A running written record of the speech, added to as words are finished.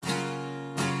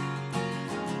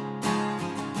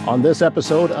On this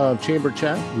episode of Chamber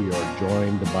Chat, we are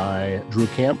joined by Drew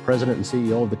Kamp, President and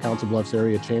CEO of the Council Bluffs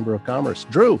Area Chamber of Commerce.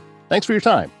 Drew, thanks for your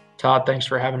time. Todd, thanks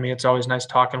for having me. It's always nice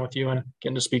talking with you and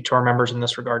getting to speak to our members in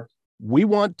this regard. We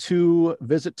want to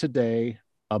visit today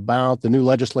about the new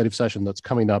legislative session that's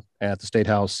coming up at the State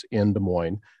House in Des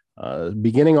Moines,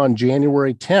 beginning on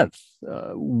January 10th.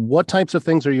 What types of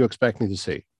things are you expecting to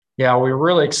see? Yeah, we're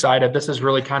really excited. This is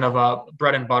really kind of a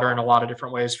bread and butter in a lot of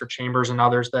different ways for chambers and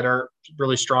others that are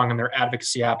really strong in their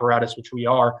advocacy apparatus, which we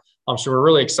are. So we're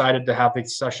really excited to have the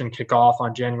session kick off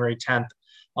on January 10th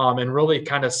and really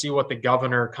kind of see what the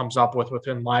governor comes up with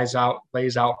and lays out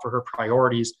for her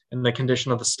priorities in the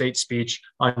condition of the state speech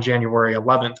on January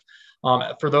 11th.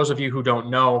 For those of you who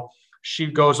don't know, she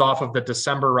goes off of the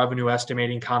December revenue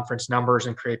estimating conference numbers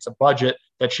and creates a budget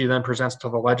that she then presents to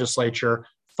the legislature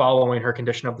following her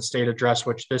condition of the state address,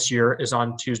 which this year is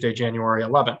on Tuesday, January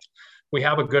 11th. We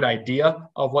have a good idea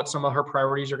of what some of her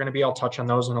priorities are going to be. I'll touch on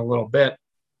those in a little bit,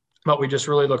 but we just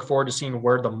really look forward to seeing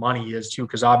where the money is too,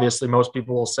 because obviously most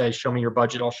people will say, show me your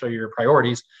budget, I'll show you your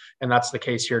priorities. And that's the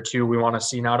case here too. We want to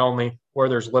see not only where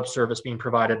there's lip service being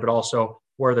provided, but also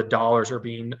where the dollars are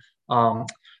being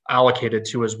allocated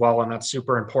to as well. And that's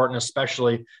super important,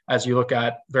 especially as you look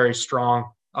at very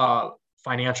strong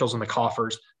financials in the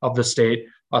coffers of the state,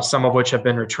 some of which have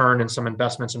been returned in some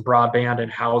investments in broadband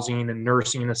and housing and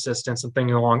nursing assistance and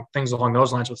things along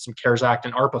those lines with some CARES Act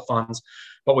and ARPA funds.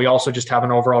 But we also just have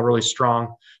an overall really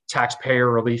strong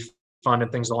taxpayer relief fund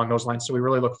and things along those lines. So we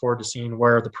really look forward to seeing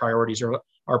where the priorities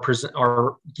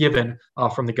are given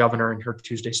from the governor in her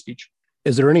Tuesday speech.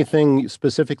 Is there anything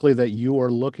specifically that you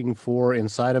are looking for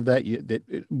inside of that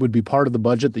that would be part of the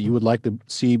budget that you would like to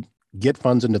see get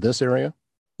funds into this area?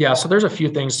 Yeah, so there's a few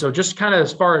things. So just kind of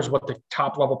as far as what the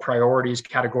top level priorities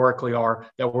categorically are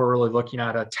that we're really looking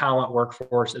at, a talent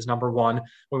workforce is number one.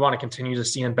 We want to continue to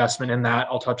see investment in that.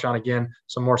 I'll touch on again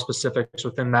some more specifics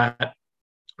within that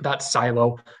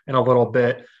silo in a little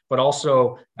bit, but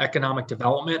also economic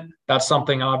development. That's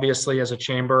something obviously as a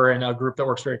chamber and a group that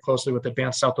works very closely with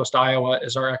Advanced Southwest Iowa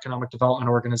is our economic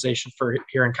development organization for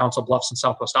here in Council Bluffs in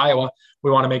Southwest Iowa. We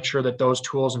want to make sure that those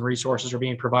tools and resources are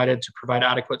being provided to provide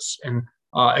adequate and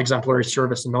exemplary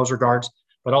service in those regards,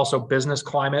 but also business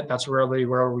climate. That's really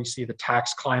where we see the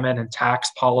tax climate and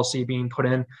tax policy being put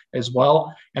in as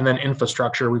well. And then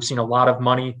infrastructure. We've seen a lot of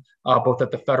money, both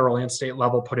at the federal and state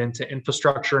level, put into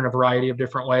infrastructure in a variety of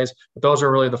different ways. But those are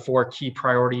really the four key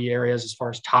priority areas as far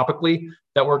as topically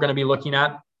that we're going to be looking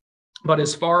at. But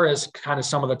as far as kind of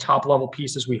some of the top level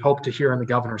pieces we hope to hear in the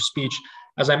governor's speech,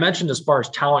 as I mentioned, as far as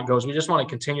talent goes, we just want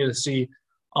to continue to see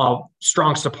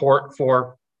strong support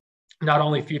for not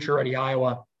only Future Ready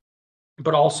Iowa,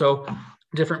 but also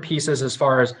different pieces as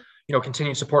far as,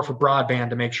 continued support for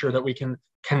broadband to make sure that we can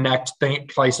connect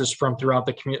places from throughout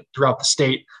the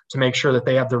state to make sure that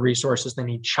they have the resources they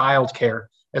need. Childcare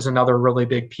is another really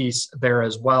big piece there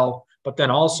as well. But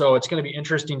then also it's going to be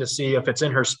interesting to see if it's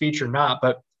in her speech or not,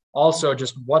 but also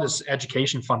just what is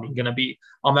education funding going to be?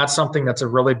 That's something that's a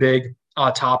really big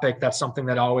topic. That's something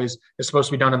that always is supposed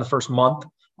to be done in the first month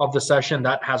of the session.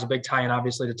 That has a big tie-in,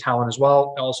 obviously, to talent as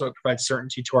well. Also, it provides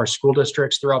certainty to our school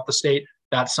districts throughout the state.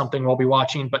 That's something we'll be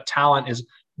watching. But talent is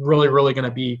really, really going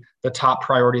to be the top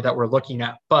priority that we're looking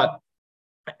at. But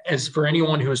as for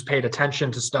anyone who has paid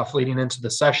attention to stuff leading into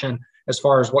the session, as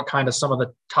far as what kind of some of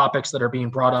the topics that are being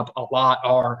brought up a lot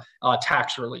are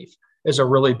tax relief is a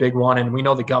really big one. And we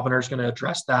know the governor is going to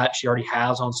address that. She already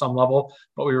has on some level,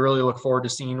 but we really look forward to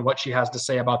seeing what she has to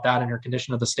say about that in her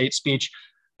condition of the state speech.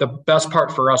 The best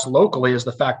part for us locally is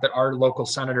the fact that our local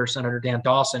senator, Senator Dan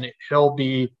Dawson, he'll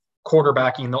be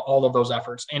quarterbacking all of those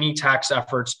efforts. Any tax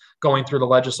efforts going through the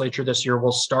legislature this year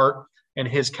will start in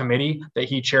his committee that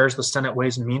he chairs, the Senate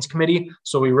Ways and Means Committee.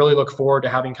 So we really look forward to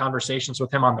having conversations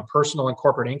with him on the personal and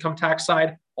corporate income tax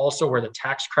side, also where the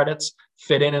tax credits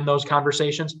fit in those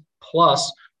conversations.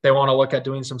 Plus, they want to look at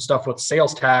doing some stuff with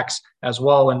sales tax as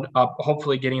well, and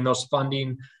hopefully getting those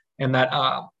funding and that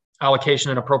allocation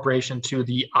and appropriation to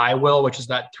the I-Will, which is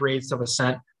that 3/8 of a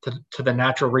cent to the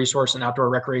Natural Resource and Outdoor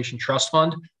Recreation Trust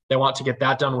Fund. They want to get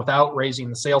that done without raising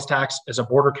the sales tax. As a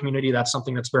border community, that's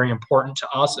something that's very important to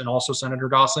us and also Senator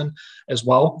Dawson as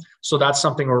well. So that's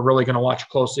something we're really going to watch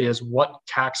closely, is what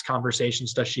tax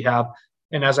conversations does she have?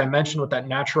 And as I mentioned, with that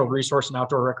Natural Resource and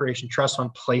Outdoor Recreation Trust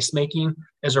Fund, placemaking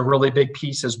is a really big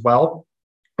piece as well.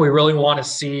 We really want to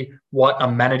see what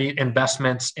amenity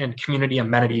investments in community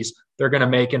amenities they're going to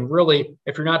make. And really,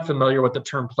 if you're not familiar with the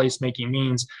term placemaking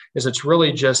means, is it's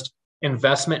really just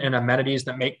investment in amenities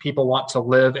that make people want to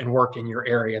live and work in your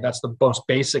area. That's the most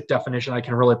basic definition I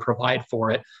can really provide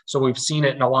for it. So we've seen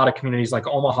it in a lot of communities like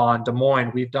Omaha and Des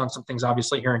Moines. We've done some things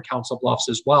obviously here in Council Bluffs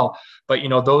as well. But,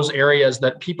 those areas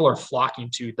that people are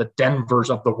flocking to, the Denvers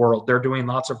of the world, they're doing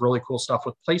lots of really cool stuff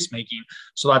with placemaking.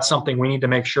 So that's something we need to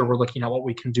make sure we're looking at what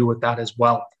we can do with that as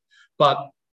well. But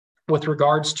with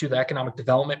regards to the economic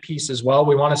development piece as well,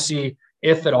 we want to see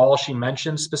if at all she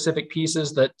mentions specific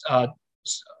pieces that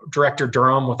Director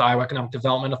Durham with Iowa Economic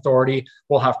Development Authority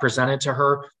will have presented to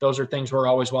her. Those are things we're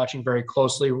always watching very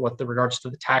closely with regards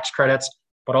to the tax credits,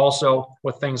 but also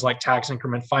with things like tax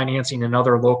increment financing and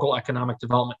other local economic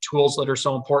development tools that are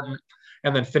so important.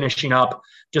 And then finishing up,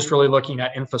 just really looking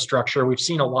at infrastructure. We've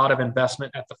seen a lot of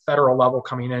investment at the federal level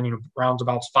coming in, around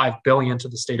about $5 billion to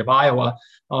the state of Iowa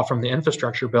from the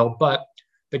infrastructure bill. But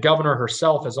the governor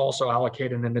herself has also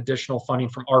allocated an additional funding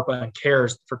from ARPA and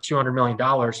CARES for $200 million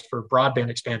for broadband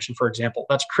expansion, for example.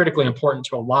 That's critically important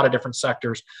to a lot of different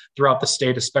sectors throughout the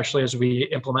state, especially as we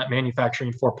implement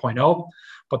manufacturing 4.0.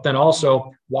 But then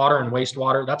also water and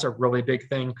wastewater, that's a really big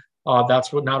thing.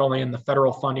 That's what not only in the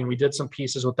federal funding, we did some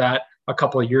pieces with that a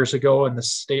couple of years ago in the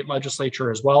state legislature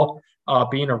as well.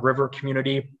 Being a river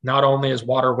community, not only is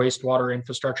water, wastewater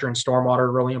infrastructure and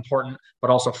stormwater really important,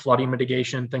 but also flooding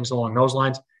mitigation, things along those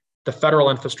lines. The federal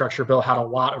infrastructure bill had a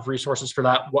lot of resources for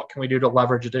that. What can we do to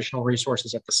leverage additional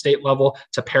resources at the state level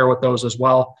to pair with those as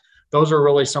well? Those are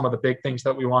really some of the big things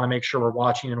that we want to make sure we're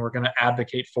watching and we're going to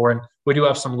advocate for. And we do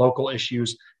have some local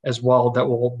issues as well that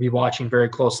we'll be watching very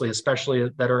closely, especially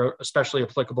that are especially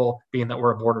applicable, being that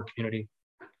we're a border community.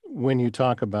 When you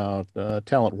talk about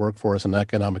talent workforce and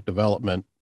economic development,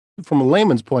 from a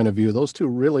layman's point of view, those two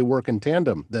really work in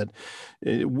tandem. That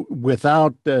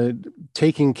without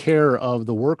taking care of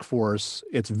the workforce,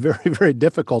 it's very, very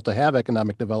difficult to have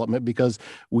economic development because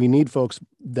we need folks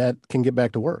that can get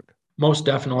back to work. Most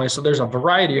definitely. So there's a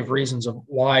variety of reasons of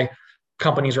why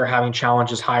companies are having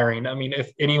challenges hiring. I mean,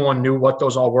 if anyone knew what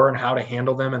those all were and how to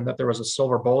handle them and that there was a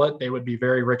silver bullet, they would be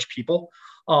very rich people.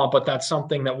 But that's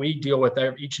something that we deal with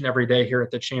each and every day here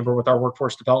at the Chamber with our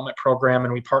workforce development program.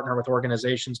 And we partner with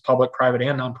organizations, public, private,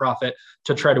 and nonprofit,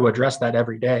 to try to address that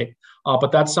every day.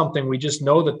 But that's something we just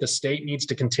know that the state needs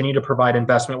to continue to provide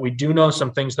investment. We do know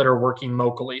some things that are working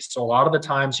locally. So a lot of the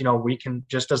times, we can,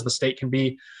 just as the state can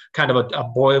be kind of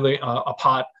a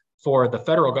pot for the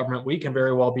federal government, we can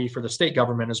very well be for the state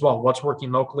government as well. What's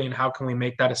working locally and how can we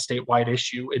make that a statewide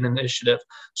issue and initiative?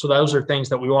 So those are things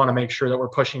that we want to make sure that we're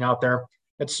pushing out there.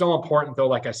 It's so important, though,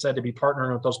 like I said, to be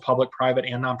partnering with those public, private,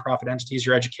 and nonprofit entities.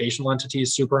 Your educational entity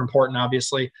is super important,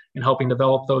 obviously, in helping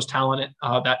develop those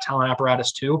that talent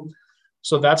apparatus too.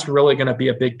 So that's really going to be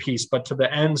a big piece. But to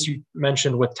the ends you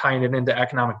mentioned with tying it into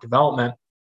economic development,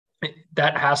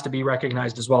 that has to be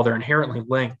recognized as well. They're inherently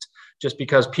linked, just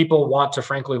because people want to,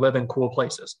 frankly, live in cool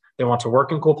places. They want to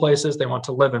work in cool places. They want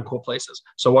to live in cool places.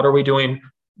 So what are we doing,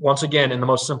 once again, in the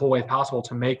most simple way possible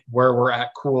to make where we're at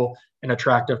cool and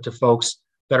attractive to folks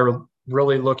that are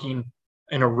really looking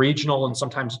in a regional and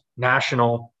sometimes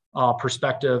national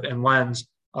perspective and lens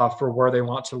for where they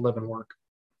want to live and work.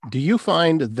 Do you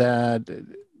find that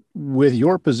with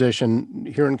your position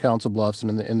here in Council Bluffs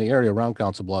and in the area around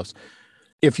Council Bluffs,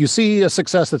 if you see a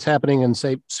success that's happening in,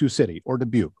 say, Sioux City or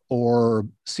Dubuque or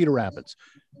Cedar Rapids,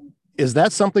 is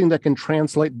that something that can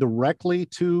translate directly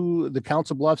to the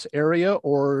Council Bluffs area,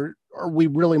 or are we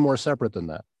really more separate than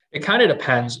that? It kind of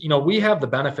depends. We have the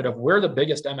benefit of we're the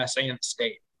biggest MSA in the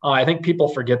state. I think people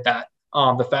forget that.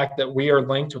 The fact that we are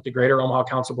linked with the Greater Omaha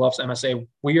Council Bluffs MSA,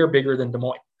 we are bigger than Des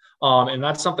Moines. And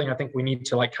that's something I think we need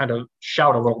to kind of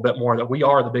shout a little bit more, that we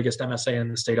are the biggest MSA in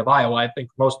the state of Iowa. I think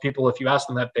most people, if you ask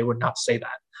them that, they would not say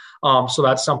that. So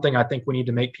that's something I think we need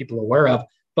to make people aware of.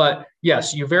 But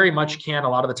yes, you very much can a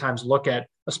lot of the times look at,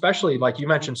 especially like you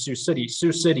mentioned, Sioux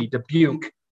City, Dubuque.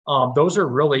 Those are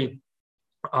really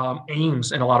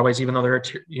aims in a lot of ways, even though they're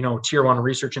a tier one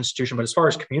research institution. But as far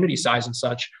as community size and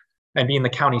such, and being the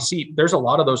county seat, there's a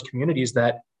lot of those communities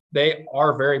that they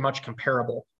are very much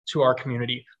comparable to our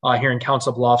community here in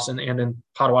Council Bluffs and in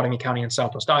Pottawatomie County in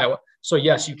Southwest Iowa. So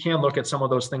yes, you can look at some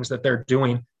of those things that they're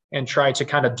doing and try to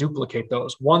kind of duplicate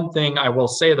those. One thing I will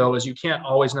say, though, is you can't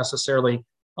always necessarily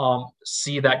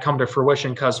see that come to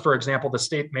fruition, because, for example, the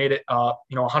state made it,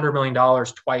 $100 million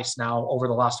twice now over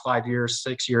the last 5 years,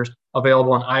 6 years,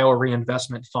 available in Iowa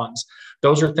reinvestment funds.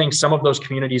 Those are things some of those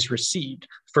communities received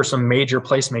for some major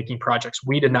placemaking projects.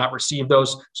 We did not receive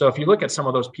those. So if you look at some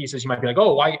of those pieces, you might be like,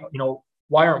 oh,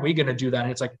 why aren't we going to do that?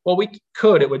 And it's like, well, we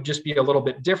could. It would just be a little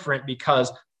bit different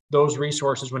because those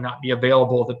resources would not be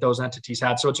available that those entities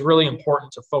had. So it's really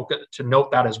important to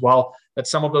note that as well, that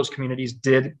some of those communities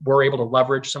were able to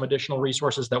leverage some additional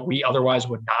resources that we otherwise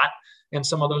would not in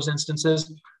some of those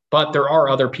instances. But there are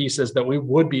other pieces that we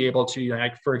would be able to,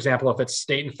 like, for example, if it's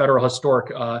state and federal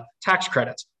historic tax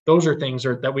credits, those are things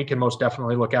that we can most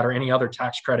definitely look at, or any other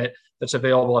tax credit that's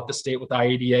available at the state with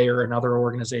IADA or another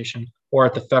organization, or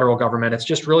at the federal government. It's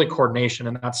just really coordination.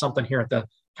 And that's something here at the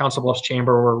Council Bluffs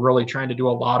Chamber we're really trying to do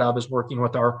a lot of, is working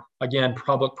with our, again,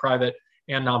 public, private,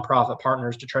 and nonprofit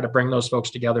partners to try to bring those folks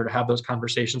together to have those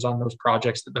conversations on those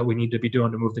projects that we need to be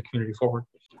doing to move the community forward.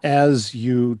 As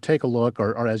you take a look,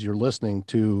 or as you're listening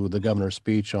to the governor's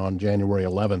speech on January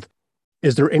 11th,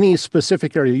 is there any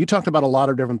specific area? You talked about a lot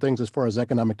of different things as far as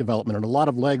economic development and a lot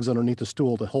of legs underneath the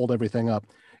stool to hold everything up.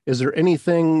 Is there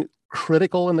anything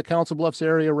critical in the Council Bluffs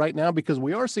area right now? Because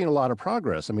we are seeing a lot of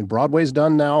progress. I mean, Broadway's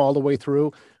done now all the way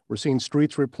through. We're seeing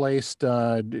streets replaced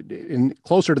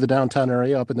closer to the downtown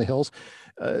area up in the hills.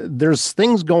 There's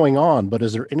things going on, but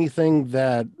is there anything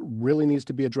that really needs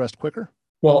to be addressed quicker?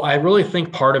 Well, I really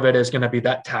think part of it is going to be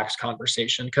that tax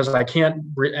conversation, because I can't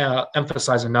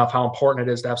emphasize enough how important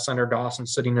it is to have Senator Dawson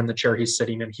sitting in the chair he's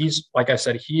sitting in. He's, like I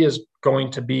said, he is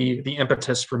going to be the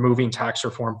impetus for moving tax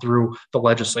reform through the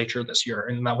legislature this year.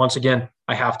 And that, once again,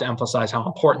 I have to emphasize how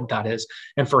important that is.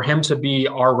 And for him to be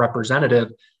our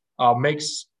representative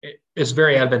is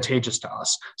very advantageous to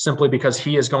us, simply because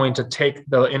he is going to take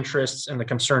the interests and the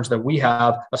concerns that we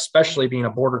have, especially being a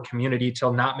border community,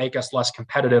 to not make us less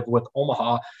competitive with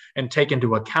Omaha, and take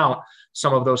into account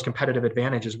some of those competitive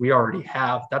advantages we already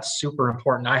have. That's super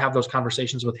important. I have those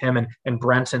conversations with him and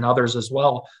Brent and others as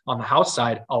well on the House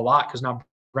side a lot, because now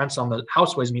Brent's on the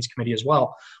House Ways and Means Committee as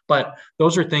well. But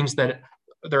those are things that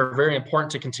they're very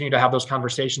important to continue to have those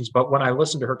conversations. But when I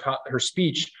listened to her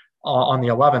speech on the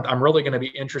 11th, I'm really going to be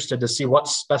interested to see what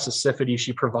specificity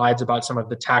she provides about some of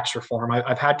the tax reform.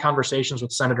 I've had conversations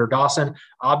with Senator Dawson.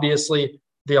 Obviously,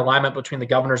 the alignment between the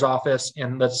governor's office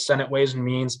and the Senate Ways and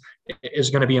Means is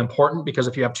going to be important, because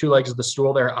if you have two legs of the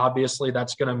stool there, obviously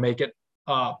that's going to make it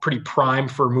pretty prime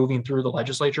for moving through the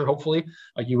legislature, hopefully.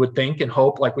 You would think and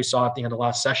hope, like we saw at the end of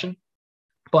last session.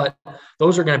 But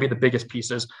those are going to be the biggest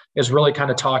pieces, is really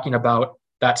kind of talking about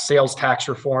that sales tax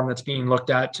reform that's being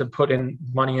looked at to put in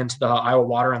money into the Iowa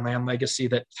Water and Land Legacy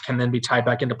that can then be tied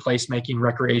back into placemaking,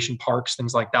 recreation parks,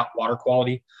 things like that, water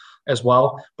quality as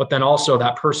well. But then also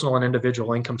that personal and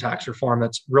individual income tax reform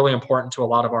that's really important to a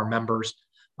lot of our members,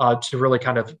 to really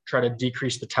kind of try to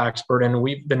decrease the tax burden.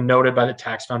 We've been noted by the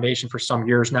Tax Foundation for some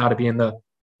years now to be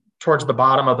towards the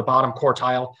bottom of the bottom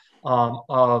quartile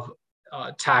of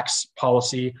tax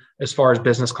policy as far as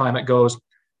business climate goes.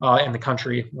 In the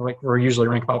country. Like, we're usually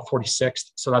ranked about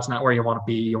 46th. So that's not where you want to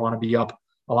be. You want to be up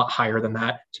a lot higher than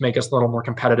that to make us a little more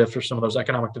competitive for some of those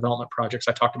economic development projects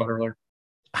I talked about earlier.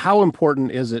 How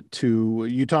important is it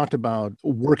you talked about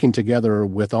working together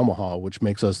with Omaha, which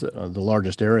makes us the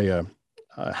largest area.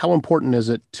 How important is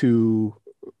it to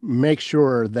make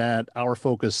sure that our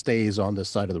focus stays on this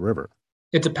side of the river?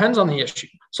 It depends on the issue.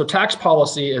 So tax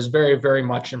policy is very, very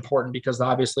much important, because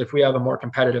obviously if we have a more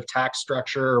competitive tax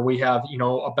structure, or we have,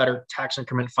 a better tax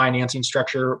increment financing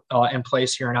structure in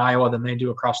place here in Iowa than they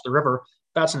do across the river,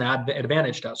 that's an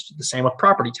advantage to us. The same with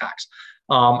property tax.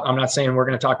 I'm not saying we're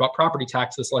going to talk about property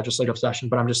tax this legislative session,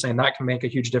 but I'm just saying that can make a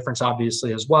huge difference,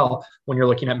 obviously, as well, when you're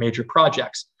looking at major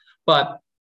projects. But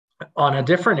on a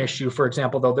different issue, for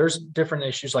example, though, there's different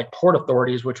issues like port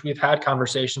authorities, which we've had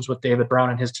conversations with David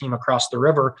Brown and his team across the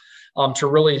river to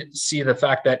really see the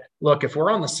fact that, look, if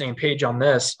we're on the same page on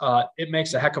this, it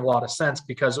makes a heck of a lot of sense,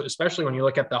 because especially when you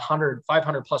look at the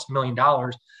 $500+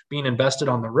 million being invested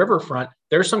on the riverfront,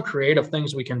 there's some creative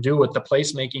things we can do with the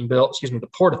placemaking bill, the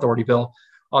port authority bill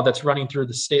that's running through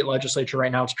the state legislature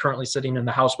right now. It's currently sitting in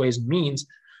the House Ways and Means,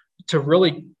 to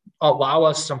really allow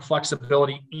us some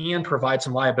flexibility and provide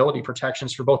some liability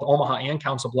protections for both Omaha and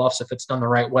Council Bluffs if it's done the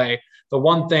right way. The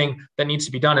one thing that needs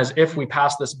to be done is, if we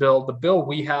pass this bill, the bill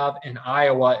we have in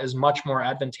Iowa is much more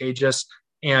advantageous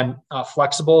and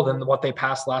flexible than what they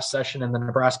passed last session in the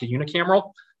Nebraska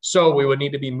unicameral. So we would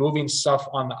need to be moving stuff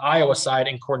on the Iowa side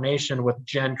in coordination with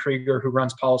Jen Krieger, who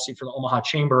runs policy for the Omaha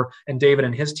Chamber, and David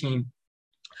and his team,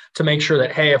 to make sure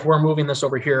that, hey, if we're moving this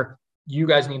over here, you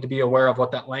guys need to be aware of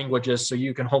what that language is, so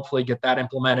you can hopefully get that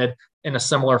implemented in a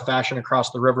similar fashion across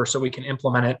the river, so we can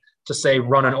implement it to, say,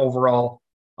 run an overall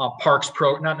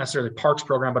not necessarily parks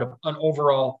program, but an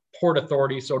overall port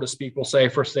authority, so to speak. We'll say,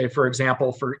 for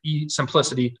example, for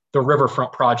simplicity, the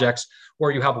riverfront projects,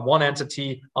 where you have one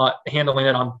entity handling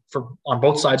it on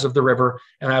both sides of the river.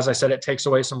 And as I said, it takes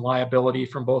away some liability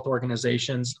from both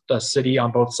organizations, the city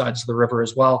on both sides of the river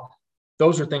as well.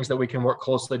 those are things that we can work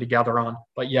closely together on.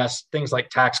 But yes, things like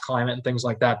tax climate and things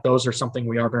like that, those are something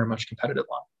we are very much competitive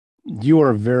on. You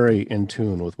are very in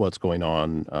tune with what's going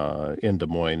on in Des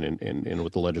Moines and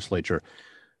with the legislature.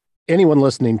 Anyone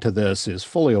listening to this is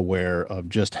fully aware of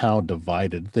just how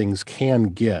divided things can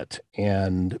get,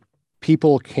 and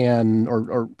people can,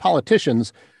 or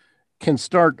politicians can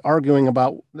start arguing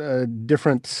about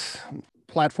different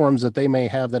platforms that they may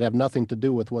have that have nothing to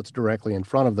do with what's directly in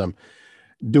front of them.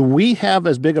 Do we have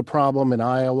as big a problem in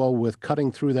Iowa with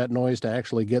cutting through that noise to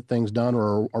actually get things done,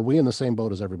 or are we in the same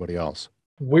boat as everybody else?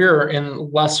 We're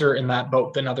lesser in that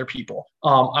boat than other people.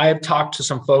 I have talked to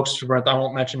some folks, I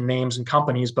won't mention names and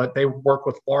companies, but they work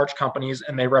with large companies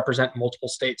and they represent multiple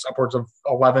states, upwards of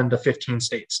 11 to 15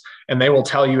 states. And they will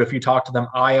tell you, if you talk to them,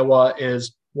 Iowa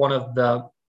is one of the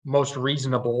most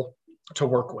reasonable to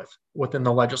work with within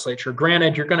the legislature.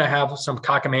 Granted, you're going to have some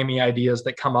cockamamie ideas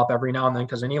that come up every now and then,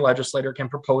 because any legislator can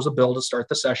propose a bill to start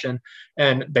the session,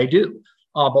 and they do.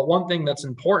 But one thing that's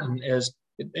important is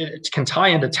it can tie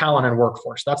into talent and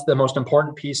workforce. That's the most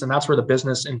important piece. And that's where the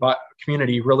business and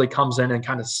community really comes in and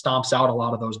kind of stomps out a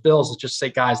lot of those bills. It's just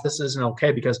say, guys, this isn't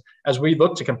okay, because as we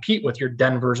look to compete with your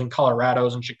Denvers and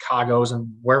Colorados and Chicagos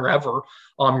and wherever,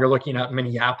 you're looking at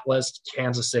Minneapolis,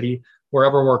 Kansas City,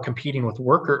 wherever we're competing with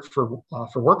for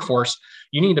workforce,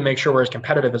 you need to make sure we're as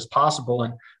competitive as possible.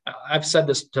 And I've said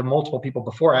this to multiple people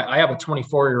before. I have a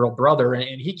 24-year-old brother,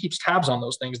 and he keeps tabs on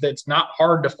those things. It's not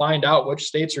hard to find out which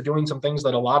states are doing some things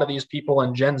that a lot of these people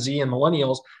in Gen Z and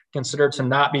millennials consider to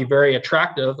not be very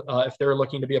attractive if they're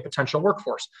looking to be a potential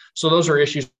workforce. So those are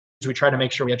issues we try to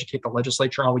make sure we educate the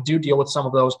legislature on. We do deal with some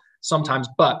of those sometimes,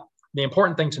 but the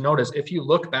important thing to note is, if you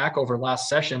look back over last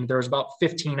session, there was about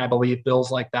 15, I believe,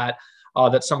 bills like that,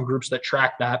 that some groups that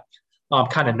track that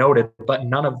kind of noted, but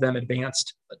none of them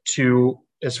advanced to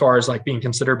as far as like being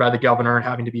considered by the governor and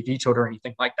having to be vetoed or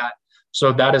anything like that.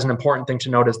 So that is an important thing to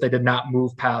note, is they did not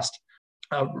move past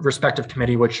a respective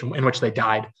committee in which they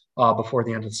died before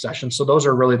the end of the session. So those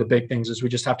are really the big things, is we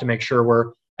just have to make sure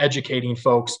we're educating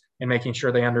folks and making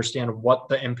sure they understand what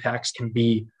the impacts can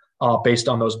be based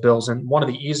on those bills. And one of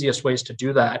the easiest ways to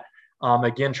do that,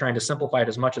 again, trying to simplify it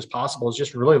as much as possible, is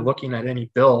just really looking at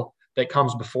any bill that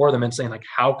comes before them and saying, like,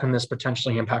 how can this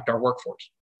potentially impact our workforce?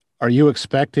 Are you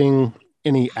expecting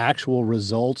any actual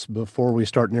results before we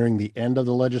start nearing the end of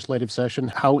the legislative session?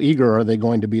 How eager are they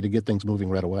going to be to get things moving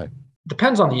right away?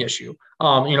 Depends on the issue.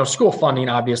 School funding,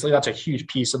 obviously, that's a huge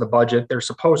piece of the budget. They're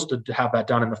supposed to have that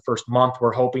done in the first month.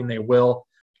 We're hoping they will.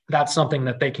 That's something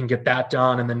that they can get that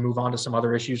done and then move on to some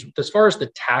other issues. As far as the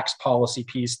tax policy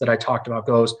piece that I talked about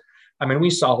goes, I mean, we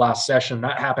saw last session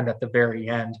that happened at the very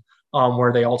end,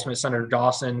 where they ultimately, Senator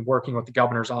Dawson, working with the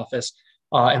governor's office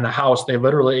in the House, they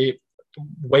literally,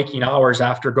 waking hours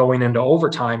after going into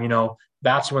overtime,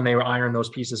 that's when they were ironing those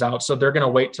pieces out. So they're going to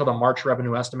wait till the March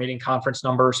revenue estimating conference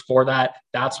numbers for that.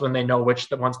 That's when they know which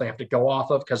the ones they have to go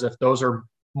off of, because if those are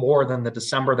more than the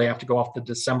December, they have to go off the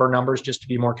December numbers just to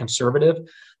be more conservative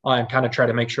and kind of try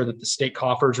to make sure that the state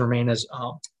coffers remain as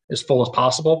full as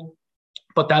possible.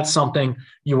 But that's something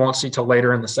you won't see till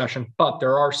later in the session. But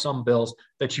there are some bills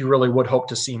that you really would hope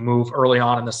to see move early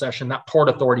on in the session. That Port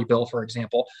Authority bill, for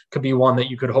example, could be one that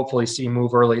you could hopefully see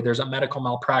move early. There's a medical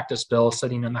malpractice bill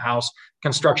sitting in the House,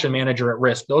 construction manager at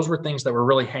risk. Those were things that were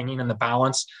really hanging in the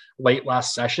balance late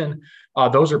last session.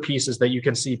 Those are pieces that you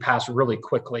can see pass really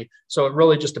quickly. So it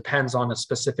really just depends on a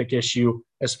specific issue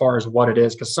as far as what it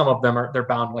is, because some of them they're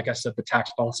bound, like I said, the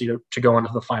tax policy to go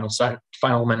into the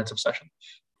final minutes of session.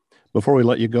 Before we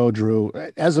let you go, Drew,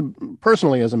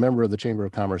 personally, as a member of the Chamber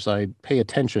of Commerce, I pay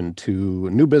attention to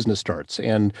new business starts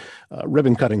and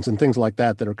ribbon cuttings and things like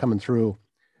that are coming through.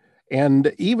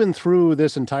 And even through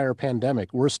this entire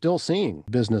pandemic, we're still seeing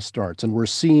business starts and we're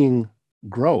seeing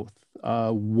growth.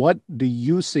 What do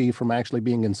you see from actually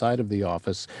being inside of the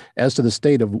office as to the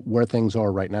state of where things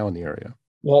are right now in the area?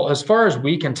 Well, as far as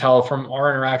we can tell from our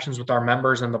interactions with our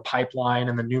members and the pipeline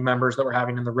and the new members that we're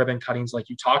having in the ribbon cuttings, like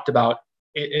you talked about,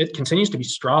 it continues to be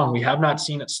strong. We have not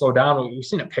seen it slow down. We've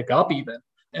seen it pick up even.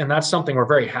 And that's something we're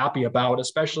very happy about,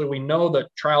 especially we know the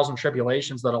trials and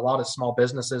tribulations that a lot of small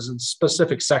businesses in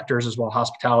specific sectors as well,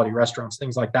 hospitality, restaurants,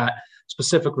 things like that,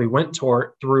 specifically went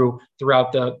throughout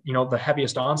the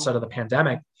heaviest onset of the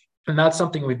pandemic. And that's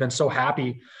something we've been so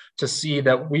happy to see,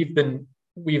 that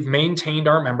we've maintained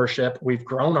our membership. We've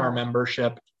grown our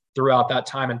membership throughout that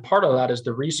time. And part of that is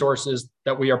the resources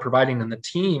that we are providing and the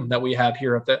team that we have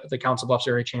here at the Council Bluffs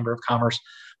Area Chamber of Commerce.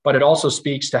 but it also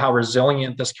speaks to how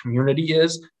resilient this community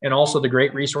is, and also the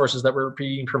great resources that were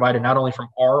being provided, not only from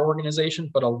our organization,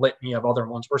 but a litany of other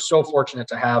ones. We're so fortunate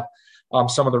to have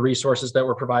some of the resources that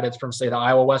were provided from, say, the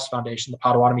Iowa West Foundation, the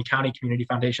Pottawatomie County Community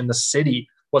Foundation. The city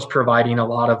was providing a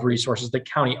lot of resources. The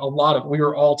county, we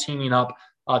were all teaming up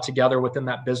together within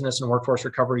that business and workforce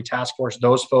recovery task force.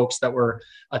 Those folks that were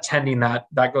attending that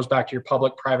goes back to your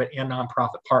public, private, and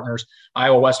nonprofit partners.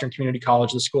 Iowa Western Community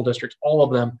College, the school districts, all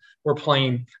of them were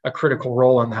playing a critical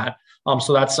role in that.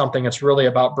 So that's something that's really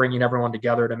about bringing everyone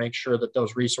together to make sure that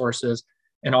those resources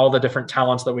and all the different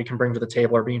talents that we can bring to the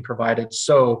table are being provided,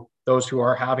 so those who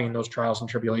are having those trials and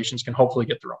tribulations can hopefully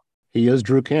get through them. He is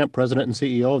Drew Kamp, President and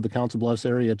CEO of the Council Bluffs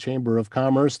Area Chamber of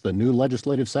Commerce. The new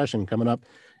legislative session coming up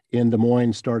in Des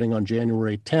Moines starting on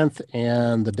January 10th,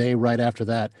 and the day right after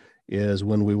that is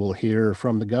when we will hear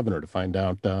from the governor to find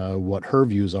out what her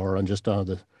views are on just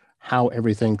how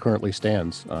everything currently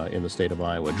stands in the state of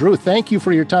Iowa. Drew, thank you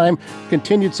for your time.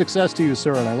 Continued success to you,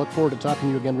 sir, and I look forward to talking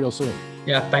to you again real soon.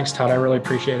 Yeah, thanks, Todd. I really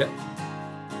appreciate it.